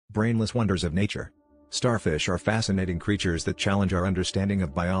Brainless wonders of nature. Starfish are fascinating creatures that challenge our understanding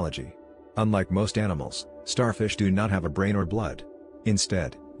of biology. Unlike most animals, starfish do not have a brain or blood.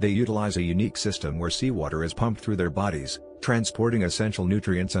 Instead, they utilize a unique system where seawater is pumped through their bodies, transporting essential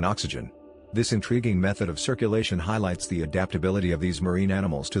nutrients and oxygen. This intriguing method of circulation highlights the adaptability of these marine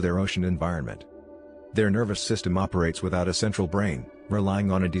animals to their ocean environment. Their nervous system operates without a central brain,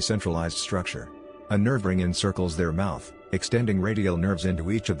 relying on a decentralized structure. A nerve ring encircles their mouth, extending radial nerves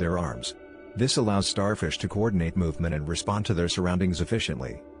into each of their arms. This allows starfish to coordinate movement and respond to their surroundings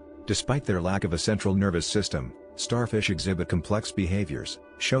efficiently. Despite their lack of a central nervous system, starfish exhibit complex behaviors,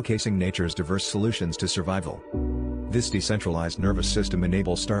 showcasing nature's diverse solutions to survival. This decentralized nervous system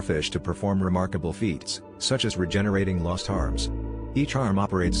enables starfish to perform remarkable feats, such as regenerating lost arms. Each arm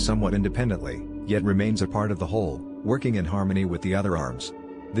operates somewhat independently, yet remains a part of the whole, working in harmony with the other arms.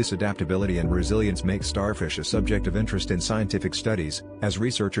 This adaptability and resilience makes starfish a subject of interest in scientific studies, as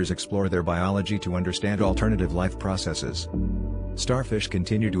researchers explore their biology to understand alternative life processes. Starfish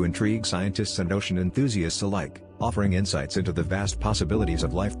continue to intrigue scientists and ocean enthusiasts alike, offering insights into the vast possibilities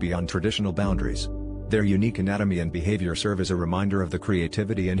of life beyond traditional boundaries. Their unique anatomy and behavior serve as a reminder of the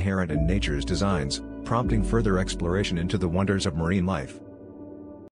creativity inherent in nature's designs, prompting further exploration into the wonders of marine life.